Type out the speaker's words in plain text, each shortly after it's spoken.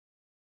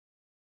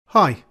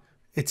Hi,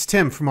 it's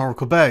Tim from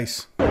Oracle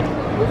Base.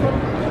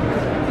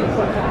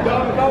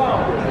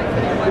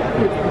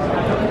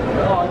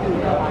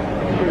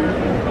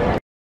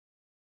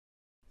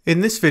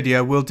 In this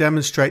video we'll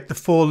demonstrate the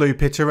for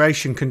loop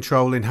iteration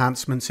control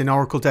enhancements in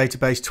Oracle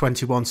Database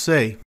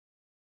 21c.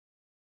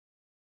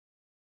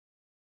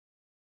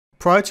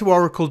 Prior to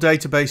Oracle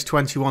Database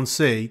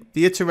 21c,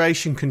 the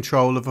iteration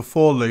control of a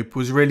for loop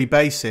was really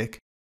basic.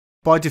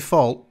 By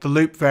default, the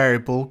loop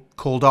variable,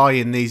 called I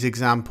in these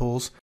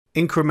examples,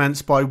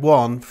 increments by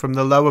 1 from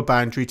the lower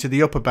boundary to the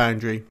upper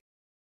boundary.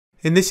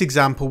 In this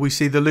example we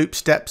see the loop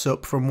steps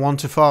up from 1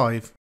 to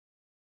 5.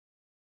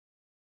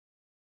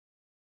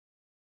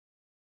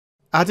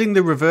 Adding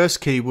the reverse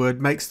keyword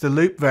makes the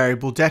loop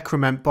variable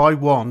decrement by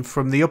 1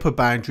 from the upper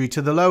boundary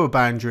to the lower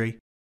boundary.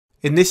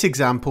 In this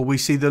example we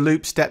see the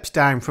loop steps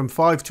down from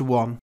 5 to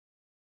 1.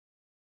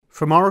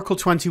 From Oracle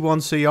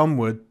 21c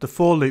onward, the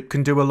for loop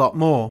can do a lot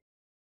more.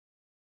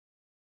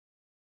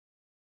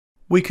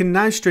 We can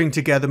now string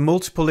together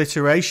multiple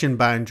iteration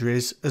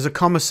boundaries as a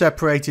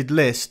comma-separated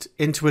list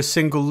into a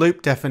single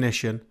loop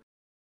definition.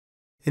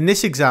 In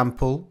this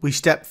example, we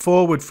step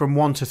forward from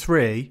 1 to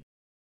 3,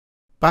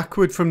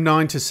 backward from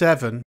 9 to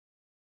 7,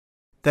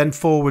 then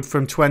forward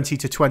from 20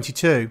 to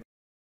 22.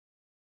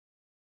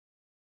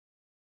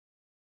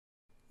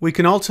 We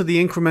can alter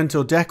the increment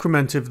or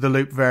decrement of the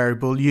loop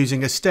variable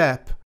using a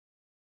step.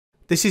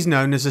 This is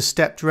known as a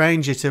stepped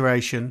range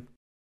iteration.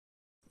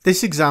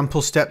 This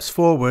example steps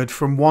forward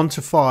from 1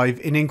 to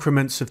 5 in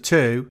increments of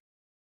 2,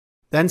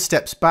 then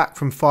steps back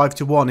from 5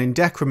 to 1 in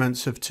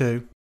decrements of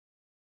 2.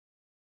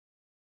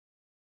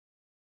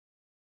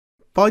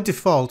 By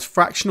default,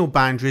 fractional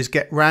boundaries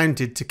get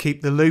rounded to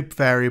keep the loop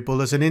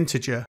variable as an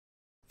integer.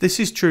 This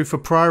is true for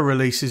prior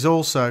releases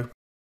also.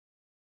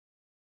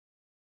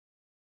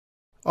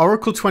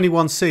 Oracle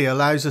 21c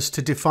allows us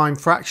to define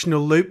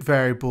fractional loop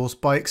variables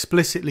by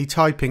explicitly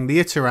typing the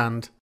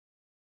iterand.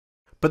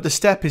 But the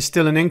step is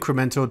still an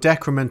increment or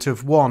decrement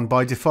of 1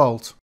 by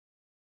default.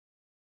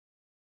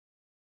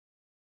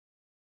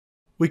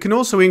 We can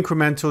also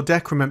increment or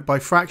decrement by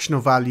fractional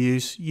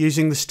values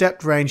using the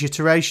stepped range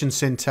iteration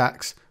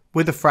syntax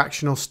with a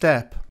fractional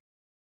step.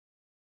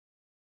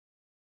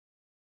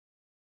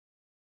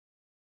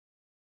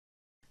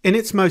 In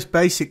its most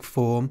basic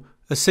form,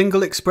 a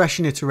single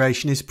expression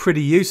iteration is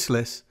pretty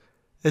useless,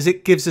 as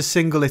it gives a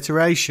single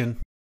iteration.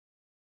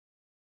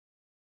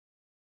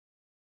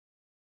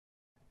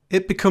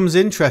 It becomes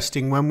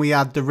interesting when we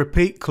add the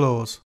repeat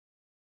clause.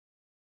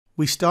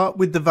 We start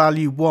with the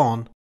value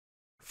 1.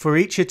 For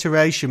each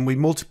iteration we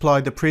multiply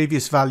the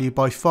previous value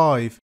by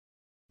 5.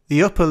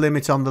 The upper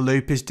limit on the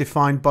loop is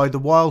defined by the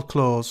while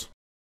clause.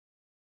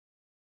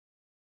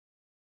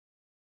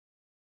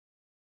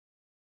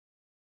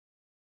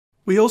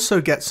 We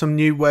also get some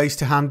new ways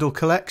to handle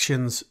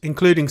collections,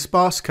 including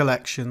sparse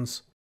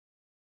collections.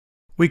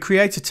 We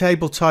create a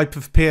table type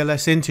of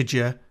PLS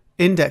integer,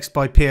 indexed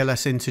by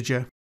PLS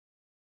integer.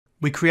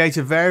 We create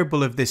a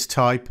variable of this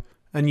type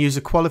and use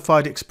a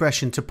qualified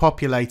expression to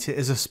populate it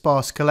as a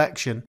sparse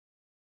collection.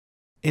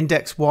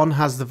 Index 1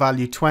 has the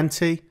value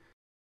 20,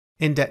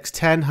 index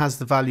 10 has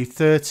the value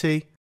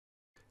 30,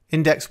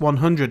 index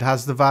 100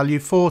 has the value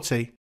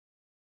 40.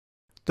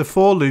 The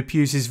for loop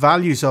uses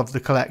values of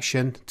the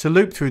collection to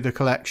loop through the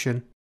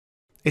collection.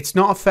 It's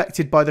not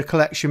affected by the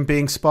collection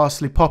being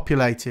sparsely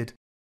populated.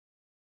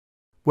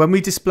 When we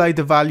display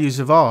the values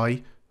of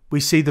I, we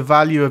see the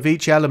value of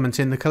each element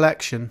in the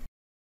collection.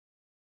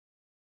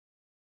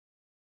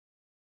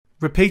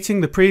 Repeating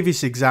the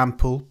previous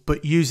example,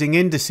 but using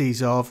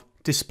indices of,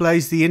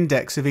 displays the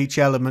index of each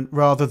element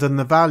rather than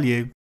the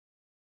value.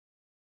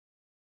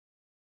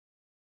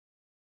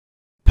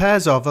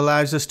 Pairs of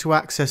allows us to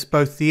access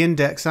both the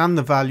index and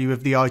the value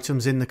of the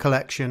items in the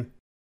collection.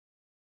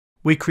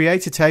 We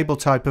create a table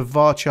type of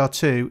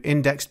varchar2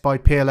 indexed by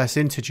PLS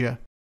integer.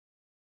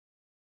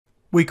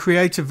 We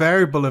create a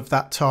variable of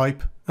that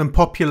type and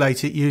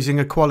populate it using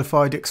a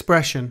qualified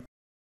expression.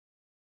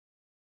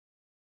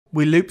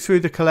 We loop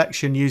through the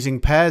collection using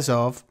pairs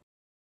of.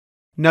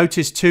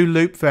 Notice two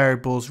loop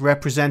variables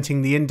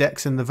representing the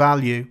index and the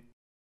value.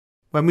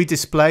 When we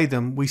display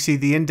them, we see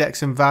the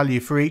index and value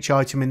for each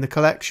item in the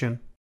collection.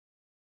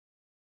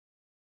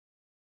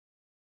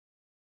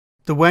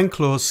 The when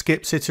clause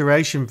skips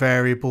iteration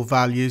variable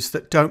values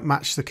that don't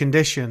match the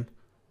condition.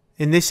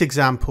 In this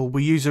example,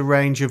 we use a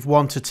range of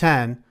 1 to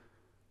 10,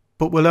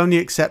 but will only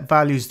accept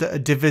values that are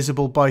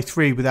divisible by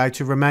 3 without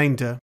a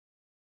remainder.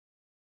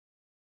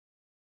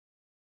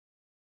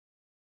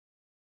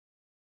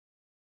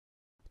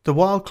 The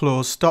while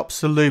clause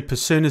stops the loop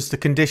as soon as the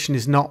condition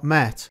is not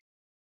met.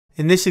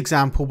 In this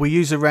example we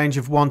use a range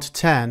of 1 to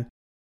 10,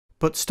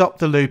 but stop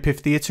the loop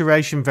if the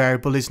iteration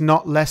variable is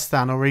not less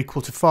than or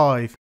equal to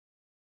 5.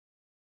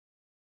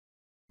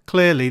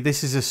 Clearly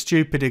this is a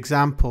stupid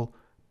example,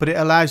 but it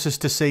allows us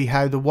to see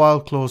how the while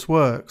clause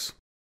works.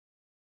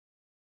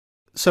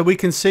 So we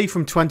can see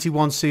from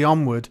 21c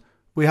onward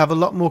we have a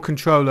lot more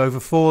control over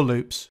for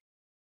loops.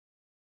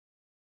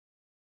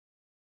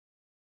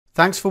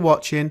 Thanks for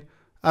watching,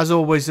 As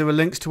always, there are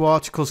links to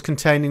articles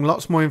containing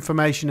lots more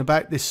information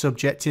about this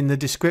subject in the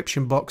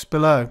description box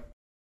below.